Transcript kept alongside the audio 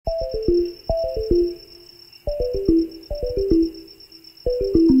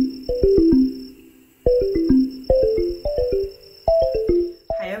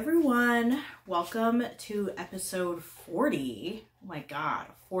welcome to episode 40. Oh my god,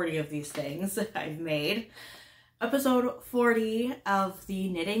 40 of these things I've made. Episode 40 of the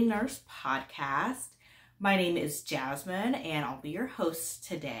Knitting Nurse podcast. My name is Jasmine and I'll be your host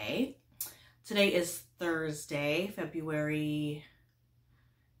today. Today is Thursday, February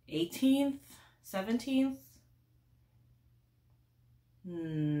 18th, 17th.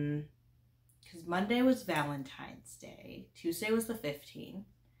 Because Monday was Valentine's Day. Tuesday was the 15th.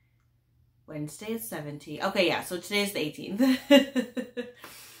 Wednesday is 17th. Okay, yeah, so today's the 18th.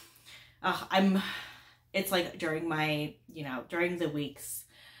 It's like during my, during the weeks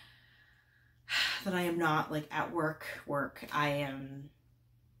that I am not like at work, time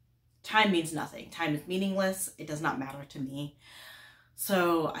means nothing. Time is meaningless. It does not matter to me.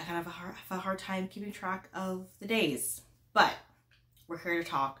 So I kind of have a hard time keeping track of the days. But we're here to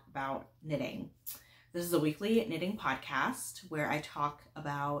talk about knitting. This is a weekly knitting podcast where I talk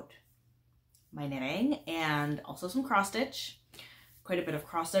about my knitting and also some cross stitch. Quite a bit of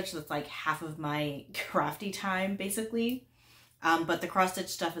cross stitch. That's like half of my crafty time basically. But the cross stitch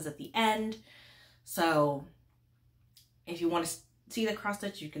stuff is at the end. So if you want to see the cross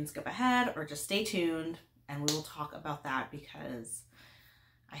stitch, you can skip ahead or just stay tuned and we will talk about that because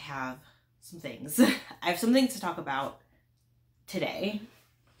I have some things. I have some things to talk about today.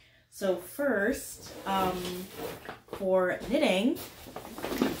 So first, for knitting,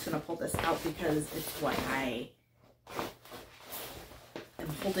 I'm just gonna pull this out because it's what I am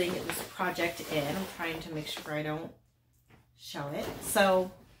holding this project in. I'm trying to make sure I don't show it.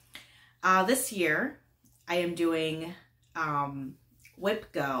 So this year I am doing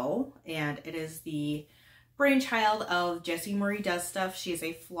Whip Go, and it is the brainchild of Jessie Marie Does Stuff. She is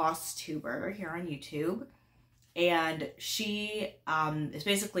a floss tuber here on YouTube. And she is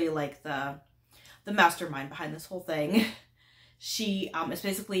basically like the mastermind behind this whole thing. She is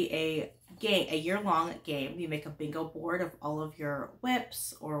basically a year-long game. You make a bingo board of all of your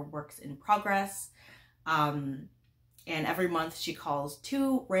whips or works in progress. And every month she calls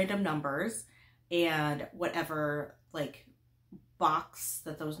 2 random numbers, and whatever like box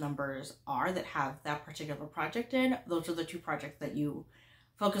that those numbers are that have that particular project in, those are the 2 projects that you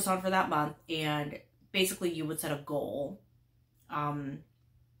focus on for that month. And basically you would set a goal on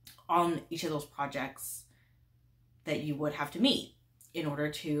each of those projects that you would have to meet in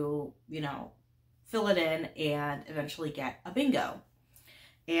order to, fill it in and eventually get a bingo.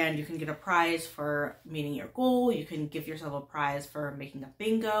 And you can get a prize for meeting your goal. You can give yourself a prize for making a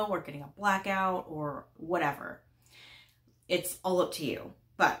bingo or getting a blackout or whatever. It's all up to you.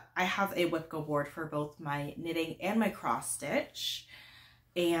 But I have a Whip Go board for both my knitting and my cross stitch.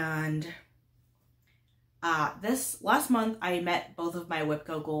 And this last month I met both of my Whip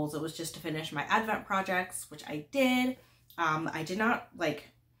Go goals. It was just to finish my Advent projects, which I did. I did not like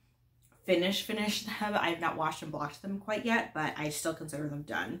finish them. I have not washed and blocked them quite yet, but I still consider them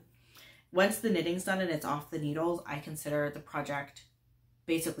done. Once the knitting's done and it's off the needles, I consider the project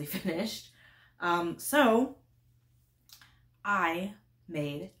basically finished. So I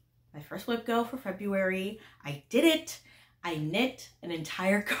made my first Whip Go for February. I did it. I knit an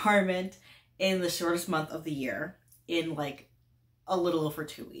entire garment in the shortest month of the year in like a little over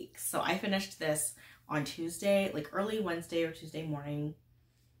 2 weeks. So I finished this on Tuesday, like early Wednesday or Tuesday morning.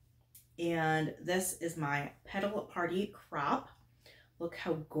 And this is my Petal Party crop. Look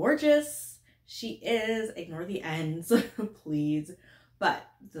how gorgeous she is. Ignore the ends, please. But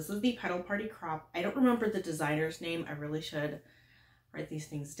this is the Petal Party crop. I don't remember the designer's name. I really should write these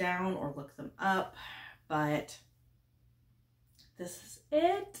things down or look them up. But this is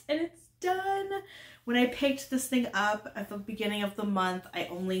it, and it's done. When I picked this thing up at the beginning of the month, I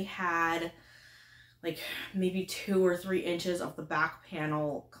only had like maybe 2 or 3 inches of the back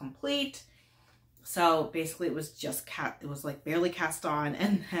panel complete. So basically it was just like barely cast on,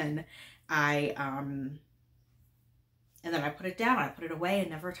 and then I put it down. I put it away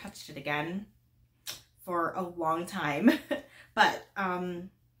and never touched it again for a long time. But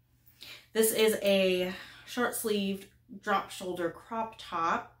this is a short-sleeved drop shoulder crop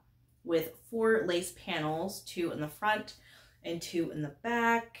top with 4 lace panels, 2 in the front and 2 in the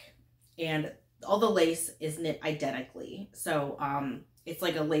back, and all the lace is knit identically. So it's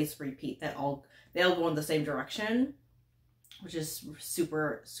like a lace repeat that they all go in the same direction, which is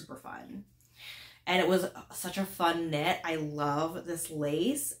super, super fun. And it was such a fun knit. I love this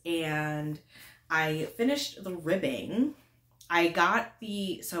lace, and I finished the ribbing. I got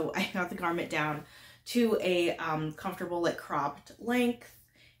the garment down to a comfortable like cropped length,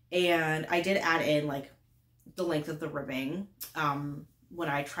 and I did add in like the length of the ribbing when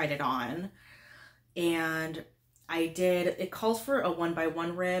I tried it on. And it calls for a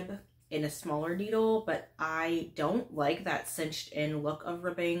 1x1 rib, in a smaller needle, but I don't like that cinched in look of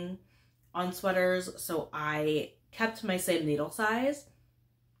ribbing on sweaters, so I kept my same needle size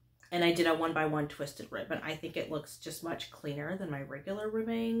and I did a 1x1 twisted ribbon. I think it looks just much cleaner than my regular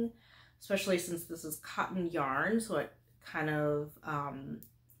ribbing, especially since this is cotton yarn, so it kind of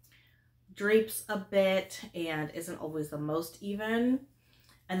drapes a bit and isn't always the most even.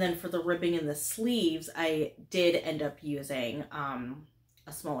 And then for the ribbing in the sleeves, I did end up using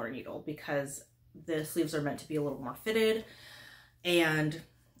a smaller needle because the sleeves are meant to be a little more fitted, and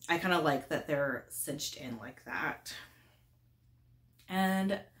I kind of like that they're cinched in like that.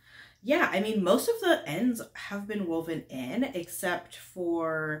 And yeah, I mean, most of the ends have been woven in except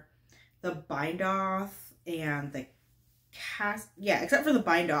for the bind off and the cast. Yeah, except for the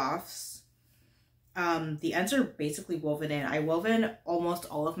bind offs. The ends are basically woven in. I wove in almost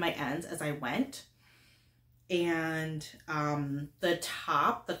all of my ends as I went. And the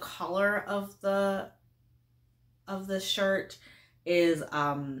top, the collar of the shirt is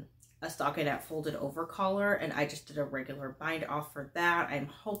a stockinette folded over collar, and I just did a regular bind off for that. I'm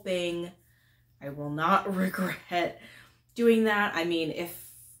hoping I will not regret doing that. I mean,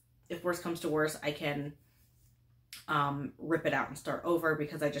 if worse comes to worse, I can rip it out and start over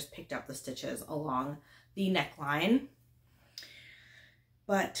because I just picked up the stitches along the neckline.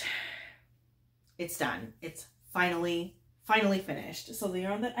 But it's done. It's finally finished. So the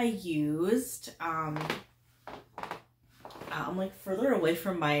yarn that I used, I'm like further away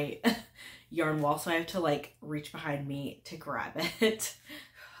from my yarn wall, so I have to like reach behind me to grab it.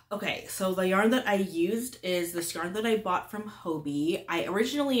 Okay, so the yarn that I used is this yarn that I bought from Hobbii. I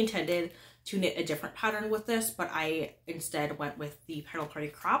originally intended to knit a different pattern with this, but I instead went with the Petal Party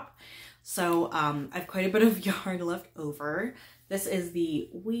Crop. So I have quite a bit of yarn left over. This is the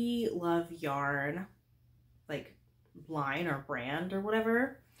We Love Yarn, like line or brand or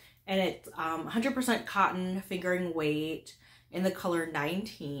whatever. And it's 100% cotton, fingering weight, in the color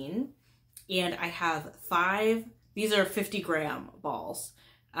 19. And I have 5, these are 50-gram balls.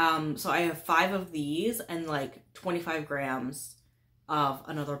 So I have 5 of these and like 25 grams of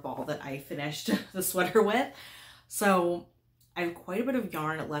another ball that I finished the sweater with. So I have quite a bit of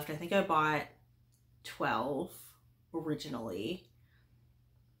yarn left. I think I bought 12 originally.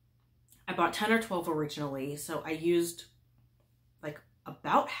 I bought 10 or 12 originally, so I used like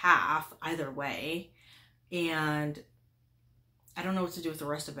about half either way, and I don't know what to do with the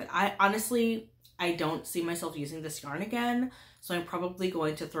rest of it. I honestly don't see myself using this yarn again, so I'm probably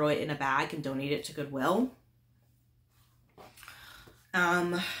going to throw it in a bag and donate it to Goodwill.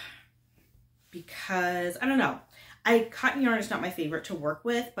 Because I don't know, cotton yarn is not my favorite to work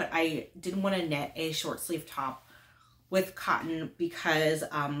with, but I didn't want to knit a short sleeve top with cotton because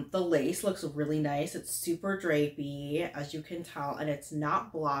the lace looks really nice. It's super drapey, as you can tell, and it's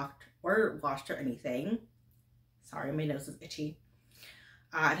not blocked or washed or anything. Sorry, my nose is itchy.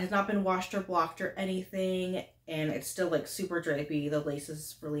 It has not been washed or blocked or anything, and it's still like super drapey. The lace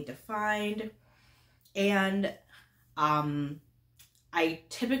is really defined, and I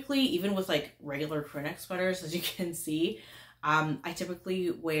typically, even with like regular crew neck sweaters, as you can see, I typically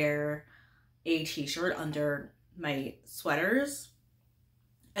wear a t-shirt under my sweaters,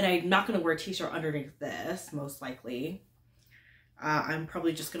 and I'm not going to wear a t-shirt underneath this, most likely. I'm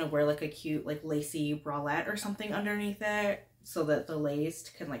probably just going to wear like a cute like lacy bralette or something underneath it so that the lace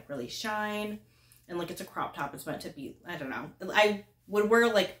can like really shine, and like it's a crop top. It's meant to be, I don't know. I would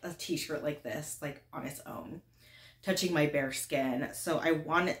wear like a t-shirt like this, like on its own, touching my bare skin. So I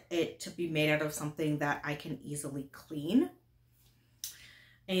want it to be made out of something that I can easily clean,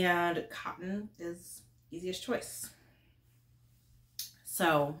 and cotton is easiest choice.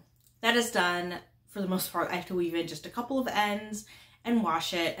 So that is done. For the most part, I have to weave in just a couple of ends and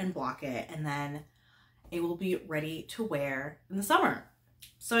wash it and block it, and then it will be ready to wear in the summer.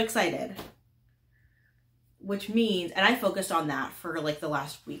 So excited. Which means, and I focused on that for like the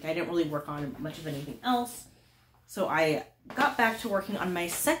last week. I didn't really work on much of anything else. So I got back to working on my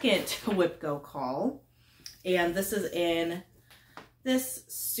second Whip Go call, and this is in this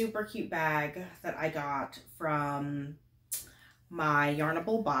super cute bag that I got from my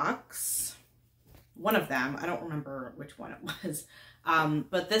Yarnable box. One of them, I don't remember which one it was,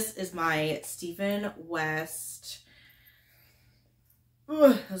 but this is my Stephen West,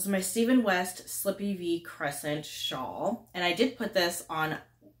 this is my Stephen West Slippy V Crescent shawl, and I did put this on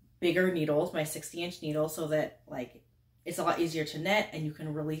bigger needles, my 60-inch needle, so that like it's a lot easier to knit and you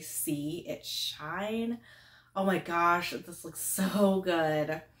can really see it shine. Oh my gosh, this looks so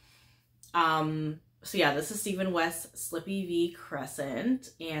good. So yeah, this is Stephen West Slippy V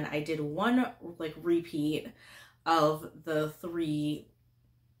Crescent, and I did one like repeat of the 3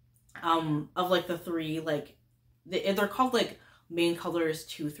 of like the three, like they're called like main colors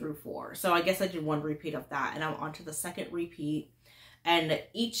 2 through 4. So I guess I did one repeat of that, and I'm on to the second repeat. And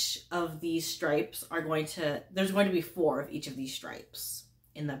each of these stripes are going to, there's going to be 4 of each of these stripes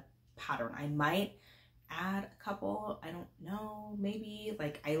in the pattern. I might add a couple, I don't know, maybe.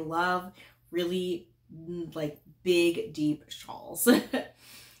 Like, I love really like big, deep shawls.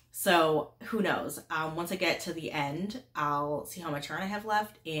 So who knows? Once I get to the end, I'll see how much yarn I have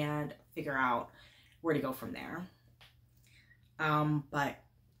left and figure out where to go from there. But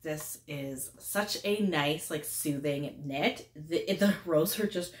this is such a nice, like, soothing knit. The rows are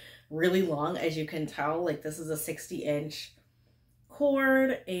just really long, as you can tell. Like, this is a 60-inch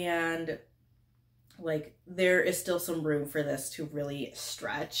cord, and like there is still some room for this to really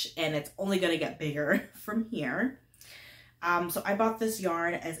stretch, and it's only going to get bigger from here. So I bought this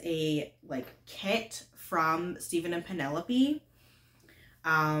yarn as a like kit from Stephen and Penelope.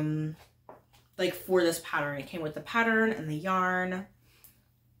 Like for this pattern, it came with the pattern and the yarn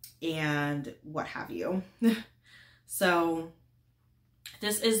and what have you. So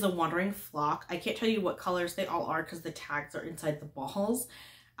this is the Wandering Flock. I can't tell you what colors they all are because the tags are inside the balls,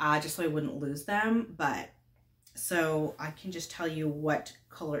 just so I wouldn't lose them. But so I can just tell you what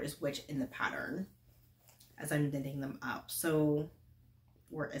color is which in the pattern as I'm knitting them up. So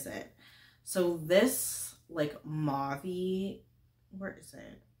where is it? So this like mauvey, where is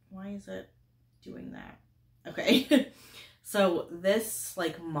it? Why is it doing that? Okay. So this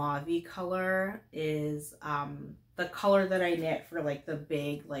like mauvey color is the color that I knit for like the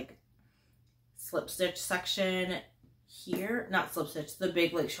big like slip stitch section here. Not slip stitch, the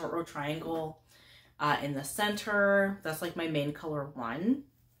big like short row triangle in the center. That's like my main color 1.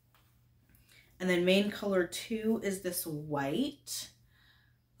 And then main color 2 is this white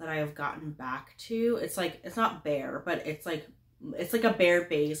that I have gotten back to. It's like, it's not bare, but it's like a bare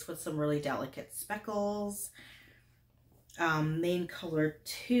base with some really delicate speckles. Main color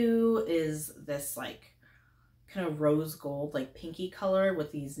 2 is this like kind of rose gold, like pinky color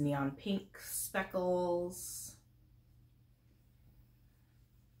with these neon pink speckles.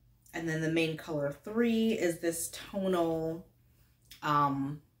 And then the main color 3 is this tonal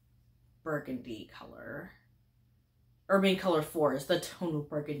burgundy color. Or main color 4 is the tonal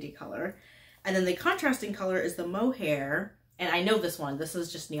burgundy color. And then the contrasting color is the mohair. And I know this one. This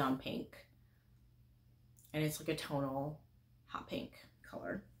is just neon pink. And it's like a tonal hot pink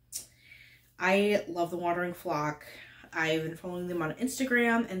color. I love the Wandering Flock. I've been following them on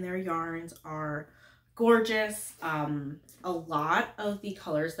Instagram, and their yarns are gorgeous. A lot of the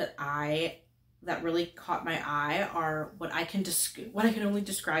colors that really caught my eye are what I can only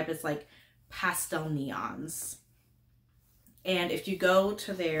describe as like pastel neons. And if you go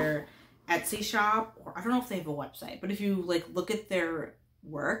to their Etsy shop, or I don't know if they have a website, but if you like look at their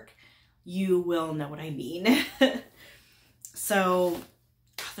work, you will know what I mean. So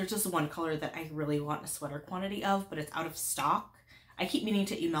there's just one color that I really want a sweater quantity of, but it's out of stock. I keep meaning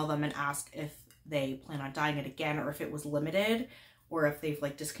to email them and ask if they plan on dyeing it again, or if it was limited, or if they've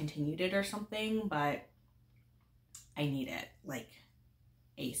like discontinued it or something, but I need it like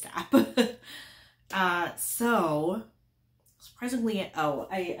ASAP. So surprisingly,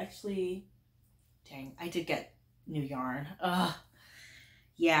 I did get new yarn.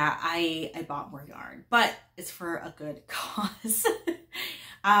 Yeah, I bought more yarn, but it's for a good cause.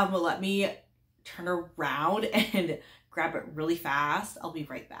 Well, let me turn around and grab it really fast. I'll be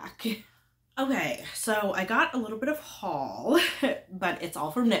right back. Okay, so I got a little bit of haul, but it's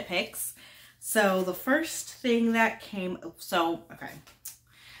all from Knit Picks. So the first thing that came, okay,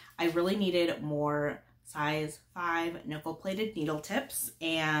 I really needed more size 5 nickel plated needle tips,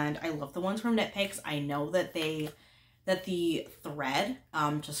 and I love the ones from Knit Picks. I know that the thread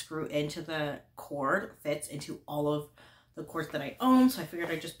to screw into the cord fits into all of the cords that I own, so I figured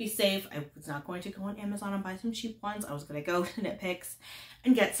I'd just be safe. I was not going to go on Amazon and buy some cheap ones. I was going to go to Knit Picks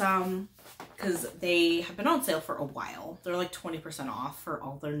and get some because they have been on sale for a while. They're like 20% off for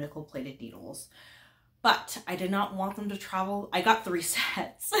all their nickel plated needles. But I did not want them to travel. I got 3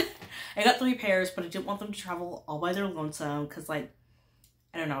 sets. I got 3 pairs, but I didn't want them to travel all by their lonesome because, like,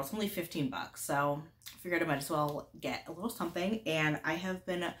 I don't know, it's only 15 bucks. So I figured I might as well get a little something. And I have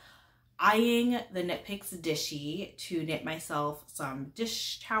been eyeing the Knit Picks Dishy to knit myself some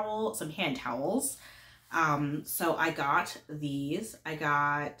hand towels. So I got these.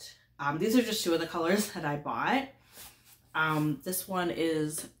 These are just 2 of the colors that I bought. This one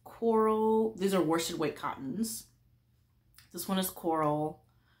is coral. These are worsted weight cottons. This one is coral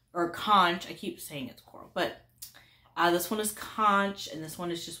or conch. I keep saying it's coral, but this one is conch and this one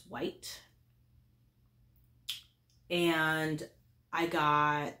is just white. And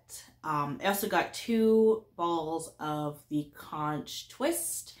I also got 2 balls of the conch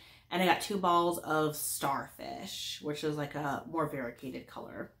twist, and I got 2 balls of starfish, which is like a more variegated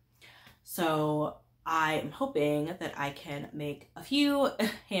color. So I'm hoping that I can make a few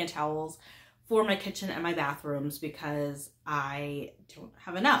hand towels for my kitchen and my bathrooms because I don't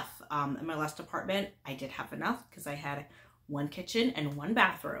have enough. In my last apartment, I did have enough because I had 1 kitchen and 1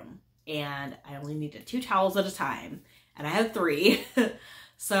 bathroom, and I only needed 2 towels at a time, and I had 3.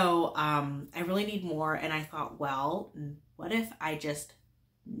 So I really need more, and I thought, well, what if I just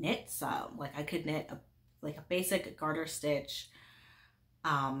knit some? Like I could knit a basic garter stitch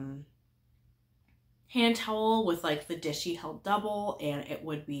hand towel with like the dishy held double, and it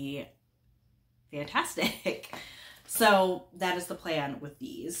would be fantastic. So that is the plan with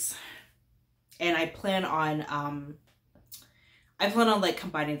these, and I plan on like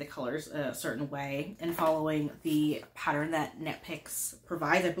combining the colors a certain way and following the pattern that Knit Picks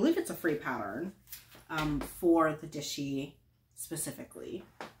provides. I believe it's a free pattern for the dishy specifically.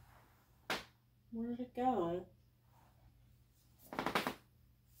 Where did it go?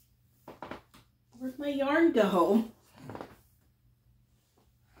 Where'd my yarn go?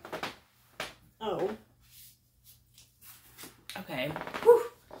 Oh. Okay. Whew.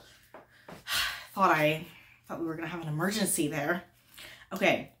 Thought we were gonna have an emergency there.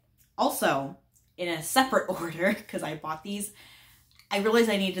 Okay. Also, in a separate order, because I bought these, I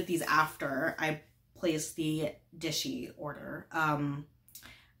realized I needed these after I placed the dishy order.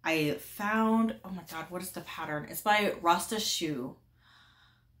 I found, oh my god, what is the pattern? It's by Rasta Shoe.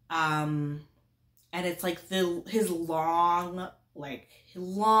 And it's like his long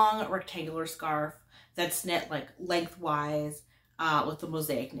rectangular scarf that's knit like lengthwise with the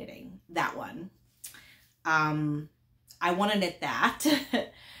mosaic knitting. That one. I want to knit that.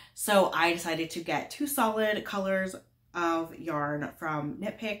 So I decided to get 2 solid colors of yarn from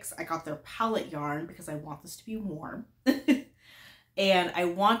Knit Picks. I got their palette yarn because I want this to be warm. And I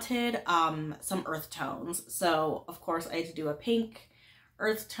wanted some earth tones. So of course I had to do a pink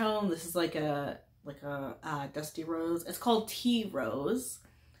earth tone. This is like a dusty rose. It's called Tea Rose.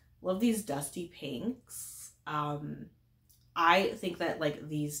 Love these dusty pinks. I think that like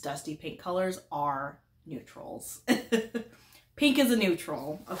these dusty pink colors are neutrals. Pink is a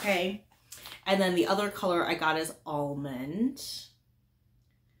neutral, okay? And then the other color I got is almond,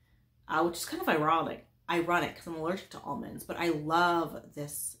 which is kind of ironic because I'm allergic to almonds, but I love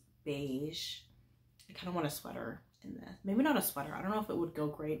this beige. I kind of want a sweater in this. Maybe not a sweater. I don't know if it would go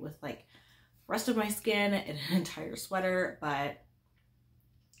great with like the rest of my skin in an entire sweater, but I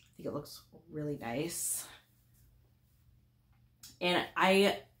think it looks really nice. And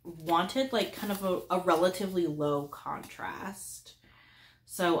I wanted like kind of a relatively low contrast.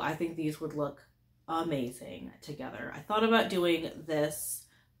 So I think these would look amazing together. I thought about doing this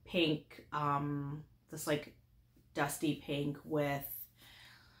pink, this like dusty pink with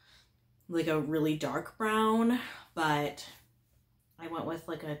like a really dark brown, but I went with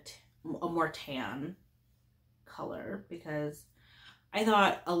like a more tan color because I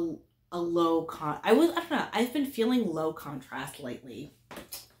thought I don't know, I've been feeling low contrast lately.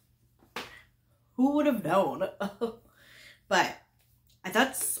 Who would have known? But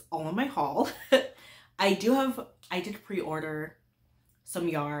that's all in my haul. I did pre-order some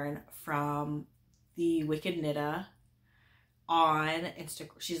yarn from the Wicked Knitta on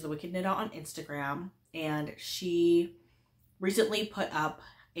Instagram. She's the Wicked Knitta on Instagram, and she recently put up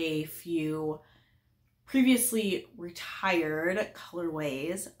a few previously retired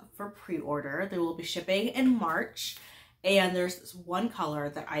colorways for pre-order. They will be shipping in March, and there's this one color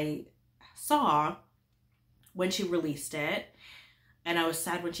that I saw when she released it, and I was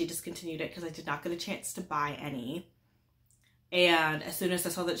sad when she discontinued it because I did not get a chance to buy any. And as soon as I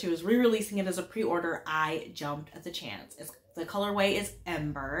saw that she was re-releasing it as a pre-order, I jumped at the chance. The colorway is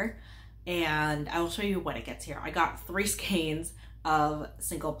Ember, and I will show you when it gets here. I got 3 skeins of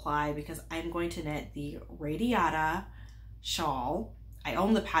single ply because I'm going to knit the Radiata shawl. I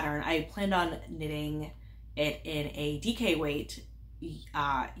own the pattern. I planned on knitting it in a DK weight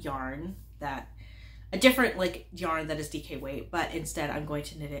yarn, a different like yarn that is DK weight, but instead I'm going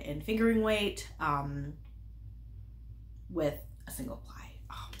to knit it in fingering weight with a single ply.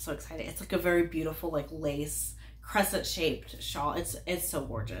 Oh, I'm so excited. It's like a very beautiful like lace crescent shaped shawl. It's so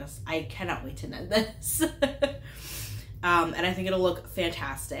gorgeous. I cannot wait to knit this. And I think it'll look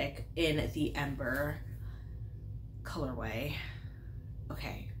fantastic in the Ember colorway.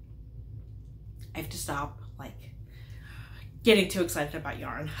 Okay, I have to stop like getting too excited about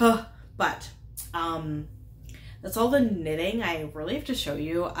yarn. But that's all the knitting I really have to show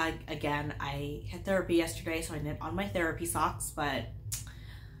you. Again, I had therapy yesterday, so I knit on my therapy socks, but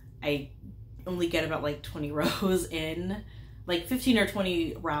I only get about like 20 rows in, like 15 or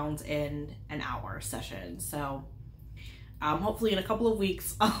 20 rounds in an hour session. So hopefully in a couple of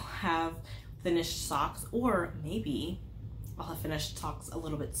weeks I'll have finished socks, or maybe I'll have finished socks a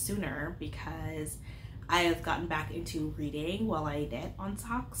little bit sooner because I have gotten back into reading while I knit on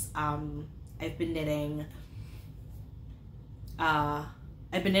socks. I've been knitting on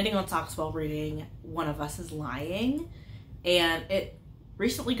socks while reading One of Us is Lying, and it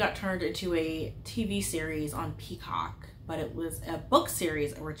recently got turned into a TV series on Peacock, but it was a book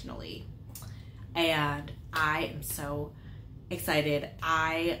series originally, and I am so excited.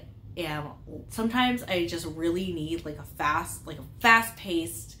 Sometimes I just really need like a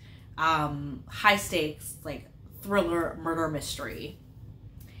fast-paced, high stakes, like thriller murder mystery.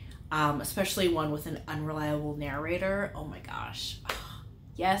 Especially one with an unreliable narrator. Oh my gosh.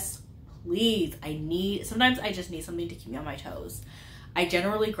 Yes, please. Sometimes I just need something to keep me on my toes. I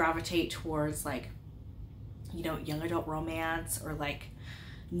generally gravitate towards like, you know, young adult romance or like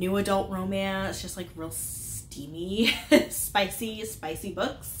new adult romance, just like real steamy, spicy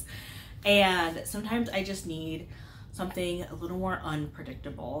books. And sometimes I just need something a little more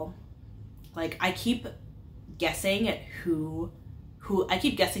unpredictable. Like I keep guessing at who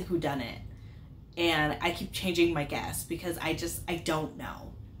done it, and I keep changing my guess because I don't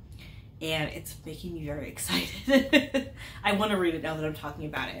know, and it's making me very excited. I want to read it now that I'm talking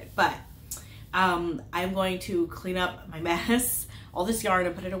about it, but I'm going to clean up my mess, all this yarn,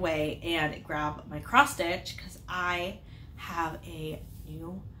 and put it away and grab my cross stitch because I have a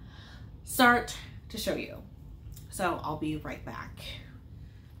new start to show you. So I'll be right back.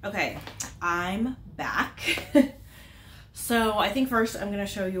 Okay, I'm back. So I think first I'm going to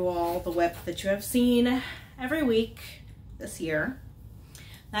show you all the WIP that you have seen every week this year.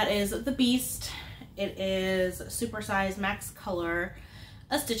 That is the Beast. It is supersize max color,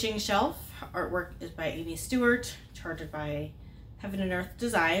 a stitching shelf. Artwork is by Amy Stewart, charted by Heaven and Earth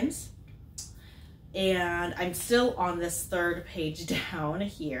Designs. And I'm still on this third page down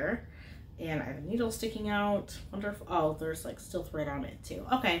here. And I have a needle sticking out. Wonderful. Oh, there's like still thread on it too.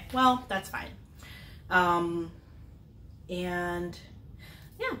 Okay, well, that's fine. And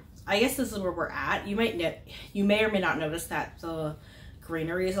yeah, I guess this is where we're at. You may or may not notice that the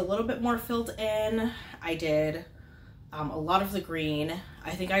greenery is a little bit more filled in. I did a lot of the green.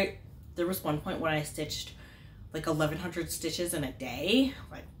 I think there was one point when I stitched like 1,100 stitches in a day.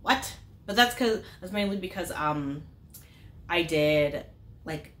 Like what? But that's mainly because I did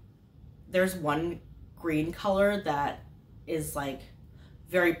like, there's one green color that is like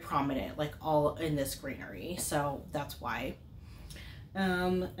very prominent, like all in this greenery, so that's why.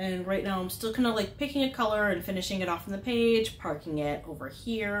 And right now I'm still kind of like picking a color and finishing it off on the page, parking it over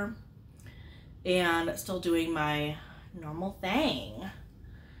here, and still doing my normal thing.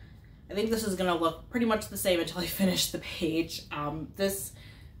 I think this is gonna look pretty much the same until I finish the page. This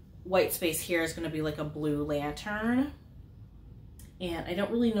white space here is gonna be like a blue lantern, and I don't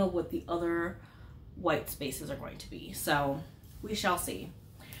really know what the other white spaces are going to be, so we shall see.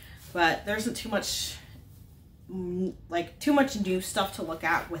 But there isn't too much new stuff to look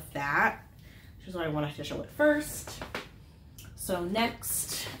at with that, which is why I wanted to show it first. So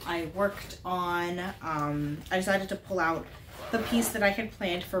next I worked on, I decided to pull out the piece that I had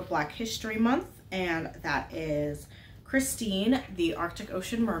planned for Black History Month, and that is Christine, the Arctic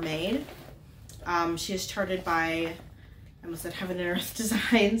Ocean Mermaid. She is charted by, I almost said Heaven and Earth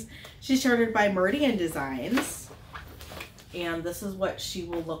Designs. She's charted by Meridian Designs. And this is what she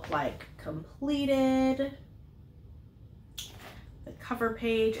will look like completed. The cover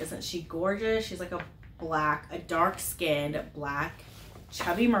page, isn't she gorgeous? She's like a dark-skinned, black,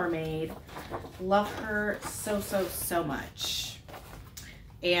 chubby mermaid. Love her so much.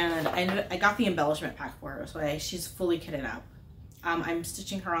 And I got the embellishment pack for her, so she's fully kitted up. I'm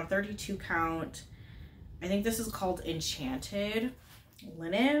stitching her on 32 count. I think this is called Enchanted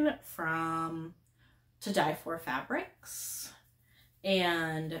linen from To Die For Fabrics.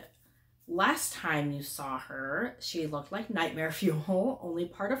 And last time you saw her, she looked like Nightmare Fuel. Only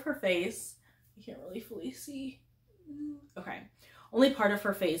part of her face, you can't really fully see. Okay, only part of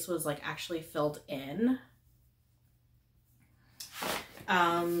her face was like actually filled in.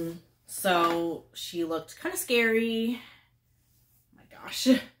 So she looked kind of scary. Oh my gosh.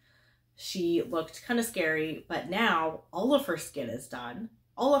 She looked kind of scary, but now all of her skin is done.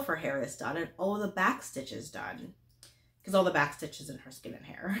 All of her hair is done, and all of the back stitch is done. Because all the back stitch is in her skin and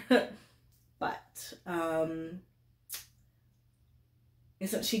hair. But,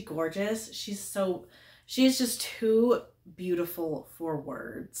 isn't she gorgeous? She's She is just too beautiful for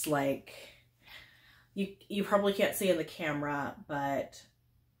words. Like, you probably can't see in the camera, but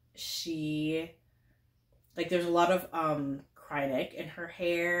she, like, there's a lot of Kreinik in her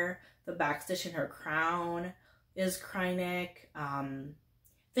hair. The backstitch in her crown is Kreinik.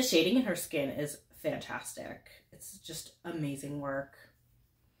 The shading in her skin is fantastic. It's just amazing work.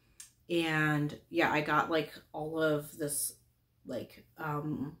 And yeah, I got like all of this, like,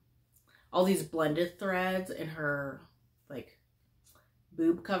 all these blended threads in her like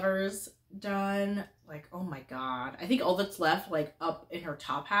boob covers done. Like, oh my god. I think all that's left like up in her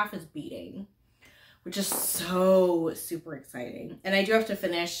top half is beading, which is so super exciting. And I do have to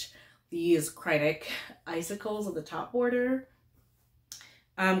finish these Kreinik icicles at the top border,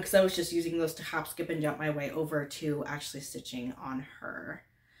 because I was just using those to hop, skip, and jump my way over to actually stitching on her.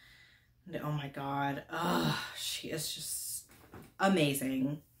 And oh my god, she is just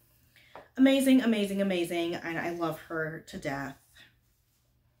amazing. Amazing, amazing, amazing. And I love her to death.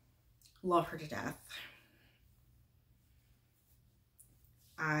 Love her to death.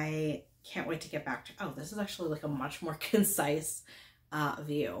 I can't wait to get back to, oh, this is actually like a much more concise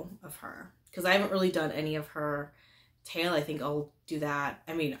view of her, because I haven't really done any of her tail. I think I'll do that.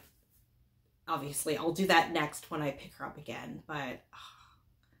 I mean, obviously I'll do that next when I pick her up again, but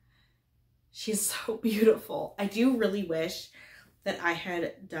she's so beautiful. I do really wish that I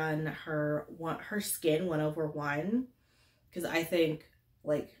had done her skin 1/1, because I think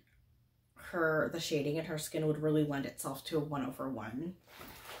like the shading in her skin would really lend itself to a 1/1.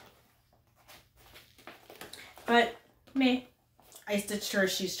 But meh, I stitched her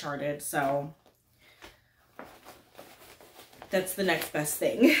as she's charted, so that's the next best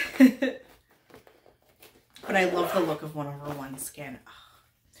thing. But I love the look of 1/1 skin.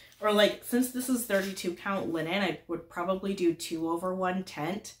 Or like, since this is 32 count linen, I would probably do 2/1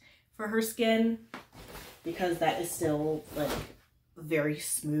 tent for her skin, because that is still like very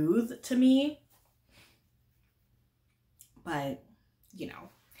smooth to me. But, you know,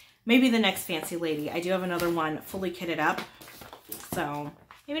 maybe the next fancy lady. I do have another one fully kitted up, so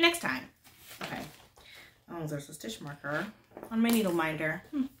maybe next time. Okay. Oh, there's a stitch marker on my needle minder.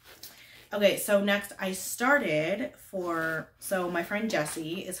 Okay, so next I started so my friend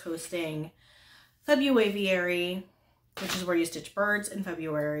Jessie is hosting February, which is where you stitch birds in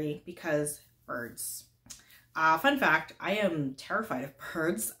February, because birds. Fun fact, I am terrified of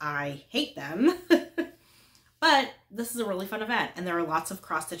birds. I hate them. But this is a really fun event, and there are lots of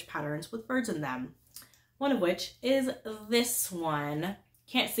cross-stitch patterns with birds in them. One of which is this one.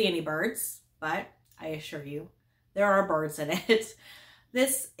 Can't see any birds, but I assure you, there are birds in it.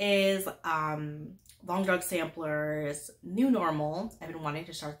 This is Long Dog Sampler's New Normal. I've been wanting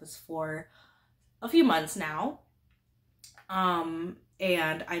to start this for a few months now. And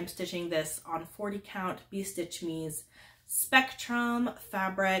I'm stitching this on 40 count Be Stitch Me's Spectrum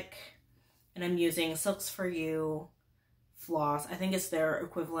fabric. And I'm using Silks For You floss. I think it's their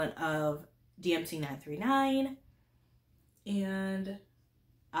equivalent of DMC 939. And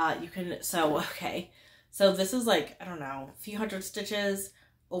you can, okay. So this is like, I don't know, a few hundred stitches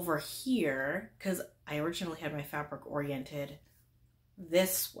over here, because I originally had my fabric oriented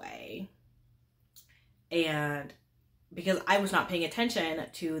this way. And because I was not paying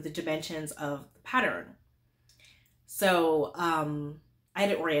attention to the dimensions of the pattern. So I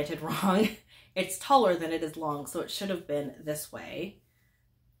had it oriented wrong. It's taller than it is long, so it should have been this way.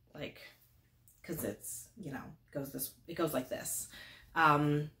 Like, because it's, you know, it goes like this.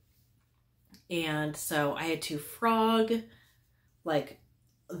 And so I had to frog like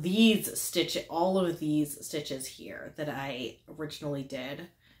all of these stitches here that I originally did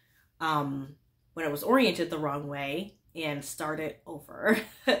when it was oriented the wrong way, and start it over.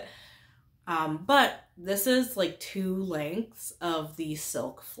 But this is like 2 lengths of the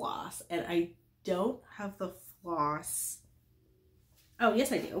silk floss, and I don't have the floss. Oh,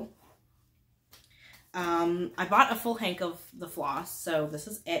 yes, I do. I bought a full hank of the floss, so this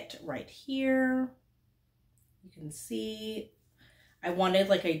is it right here. You can see I wanted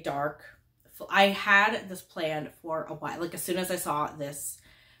like a dark, I had this planned for a while. Like, as soon as I saw this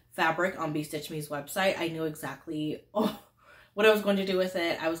fabric on Be Stitch Me's website, I knew exactly what I was going to do with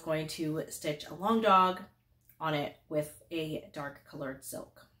it. I was going to stitch a long dog on it with a dark colored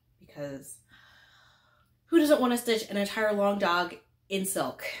silk, because who doesn't want to stitch an entire long dog in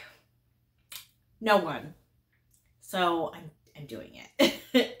silk? No one. So I'm doing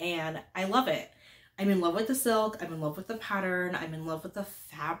it and I love it. I'm in love with the silk. I'm in love with the pattern. I'm in love with the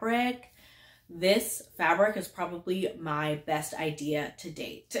fabric. This fabric is probably my best idea to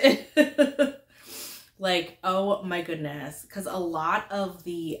date. Like, oh my goodness. Because a lot of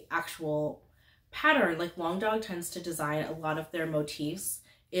the actual pattern, like Long Dog tends to design a lot of their motifs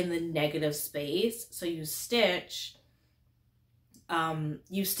in the negative space. So you stitch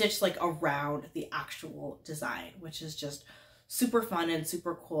like around the actual design, which is just super fun and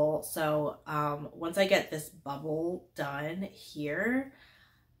super cool. So once I get this bubble done here,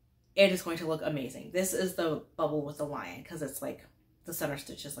 it is going to look amazing. This is the bubble with the lion because it's like the center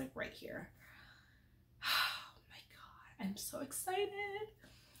stitch is like right here. Oh my God, I'm so excited.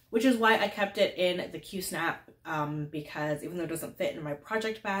 Which is why I kept it in the Q-snap because even though it doesn't fit in my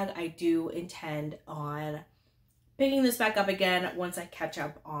project bag, I do intend on picking this back up again once I catch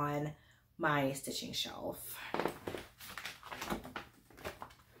up on my stitching shelf.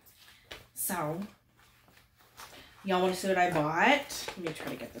 So, y'all want to see what I bought? Let me try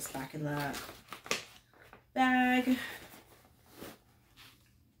to get this back in the bag.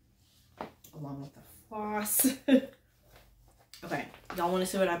 Along with the floss. Okay, y'all want to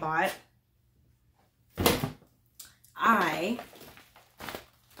see what I bought? I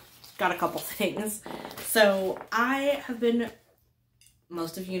got a couple things. So I have been,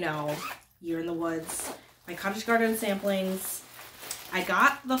 most of you know, Year in the Woods, my Cottage Garden samplings. I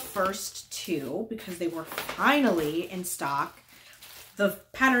got the first two because they were finally in stock. The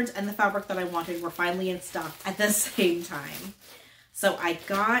patterns and the fabric that I wanted were finally in stock at the same time. So I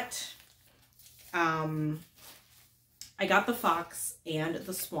got the fox and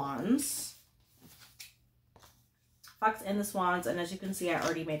the swans. Fox and the swans, and as you can see, I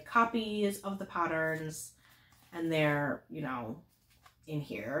already made copies of the patterns, and they're, you know, in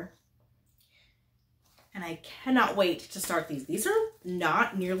here. And I cannot wait to start these. These are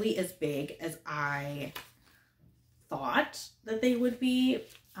not nearly as big as I thought that they would be.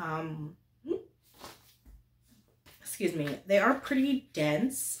 Excuse me. They are pretty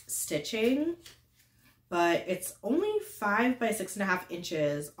dense stitching, but it's only 5 by 6.5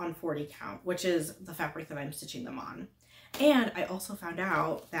 inches on 40 count, which is the fabric that I'm stitching them on. And I also found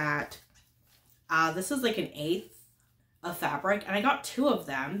out that this is like 1/8 of fabric, and I got 2 of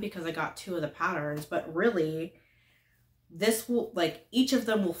them because I got 2 of the patterns, but really this will, like, each of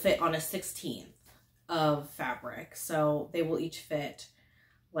them will fit on 1/16 of fabric. So they will each fit,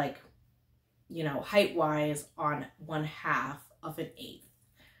 like, you know, height wise on 1/2 of 1/8.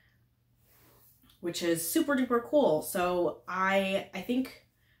 Which is super duper cool. So I think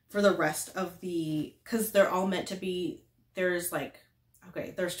for the rest of the, because they're all meant to be, there's like,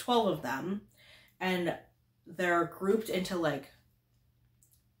 okay, there's 12 of them, and they're grouped into like,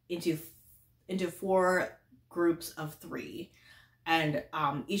 into 4 groups of 3. And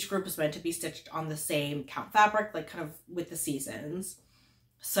each group is meant to be stitched on the same count fabric, like kind of with the seasons.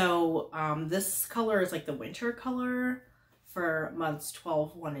 So this color is like the winter color for months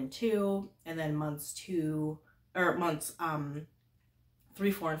 12, 1, and 2, and then months 3,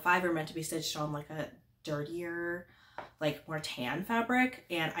 4, and 5 are meant to be stitched on like a dirtier, like more tan fabric.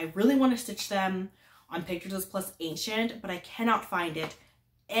 And I really want to stitch them on Pictures Plus Ancient, but I cannot find it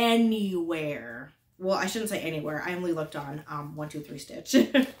anywhere. Well, I shouldn't say anywhere. I only looked on 123 Stitch,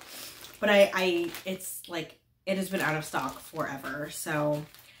 but it's like, it has been out of stock forever. So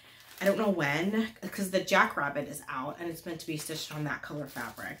I don't know when, because the Jackrabbit is out and it's meant to be stitched on that color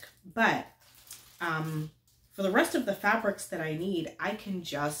fabric. But for the rest of the fabrics that I need, I can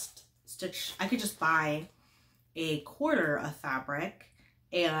just stitch, I could just buy a 1/4 of fabric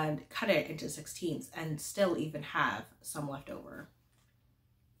and cut it into 16ths and still even have some left over.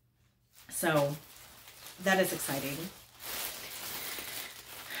 So that is exciting.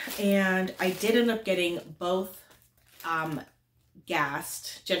 And I did end up getting both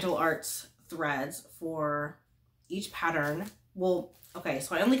gassed Gentle Arts threads for each pattern. Well, okay,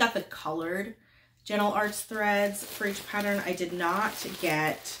 so I only got the colored Gentle Arts threads for each pattern. I did not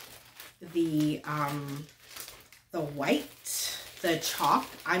get the white, the chalk.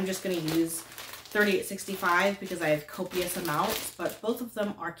 I'm just going to use 3865 because I have copious amounts, but both of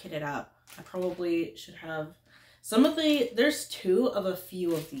them are kitted up. I probably should have some of there's 2 of a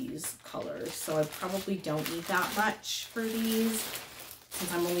few of these colors, so I probably don't need that much for these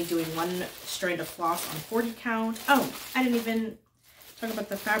since I'm only doing 1 strand of floss on 40 count. Oh, I didn't even talk about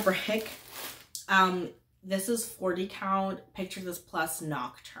the fabric. This is 40 count Picture This Plus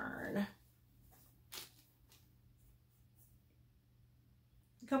Nocturne.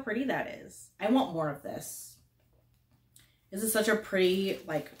 Look how pretty that is. I want more of this. This is such a pretty,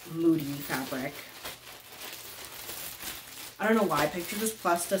 like, moody fabric. I don't know why. Picture This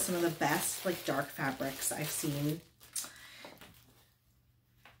Plus does some of the best, like, dark fabrics I've seen.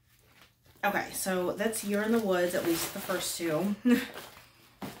 Okay, so that's Year in the Woods, at least the first 2.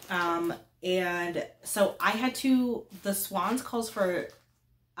 And so I had to, the Swans calls for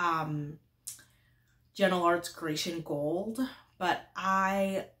Gentle Arts Grecian Gold, but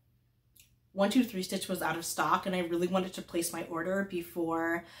 123 Stitch was out of stock and I really wanted to place my order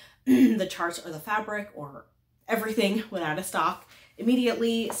before the charts or the fabric or everything went out of stock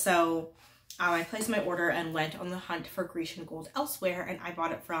immediately. So I placed my order and went on the hunt for Grecian Gold elsewhere, and I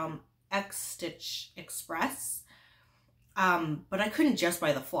bought it from X Stitch Express. But I couldn't just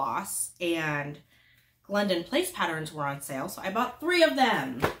buy the floss, and Glendon Place patterns were on sale, so I bought 3 of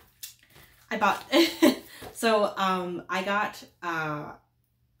them. I got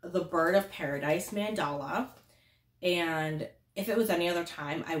the Bird of Paradise mandala, and if it was any other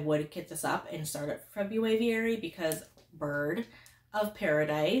time, I would get this up and start it for February because Bird of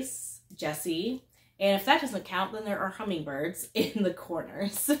Paradise, Jessie, and if that doesn't count, then there are hummingbirds in the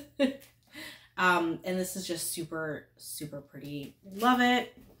corners. And this is just super, super pretty. Love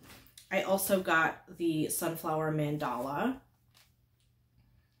it. I also got the Sunflower mandala,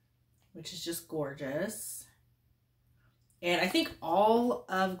 which is just gorgeous. And I think all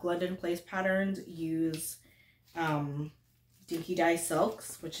of Glendon Place patterns use Dinky Dye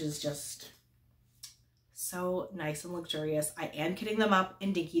silks, which is just so nice and luxurious. I am kitting them up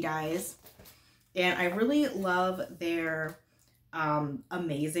in Dinky Dyes, and I really love their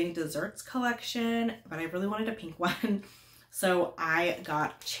amazing desserts collection, but I really wanted a pink one, so I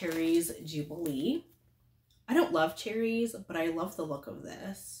got Cherries Jubilee. I don't love cherries, but I love the look of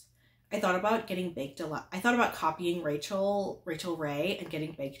this. I thought about getting Baked Alaska. I thought about copying Rachel Ray and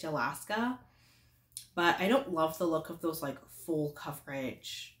getting Baked Alaska, but I don't love the look of those like full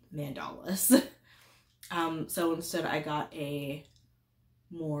coverage mandalas. So instead I got a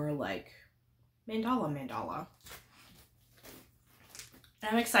more like mandala.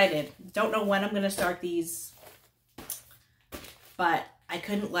 I'm excited. Don't know when I'm going to start these, but I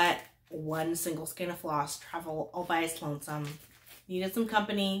couldn't let one single skein of floss travel all by its lonesome. Needed some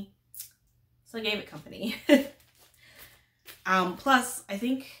company, so I gave it company. Plus, I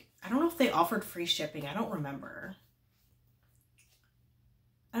don't know if they offered free shipping. I don't remember.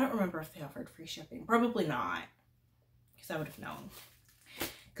 I don't remember if they offered free shipping. Probably not, because I would have known.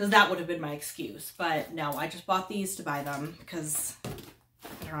 Because that would have been my excuse. But no, I just bought these to buy them because, I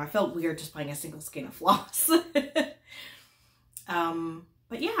don't know, I felt weird just buying a single skein of floss.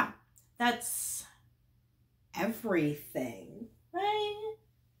 But yeah, that's everything, right?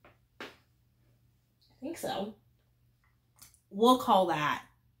 I think so. We'll call that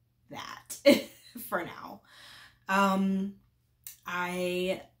for now.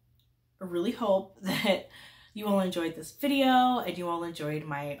 I really hope that you all enjoyed this video and you all enjoyed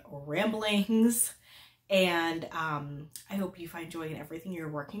my ramblings, and I hope you find joy in everything you're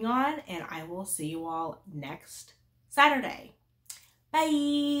working on, and I will see you all next Saturday.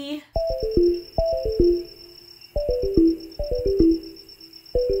 Bye!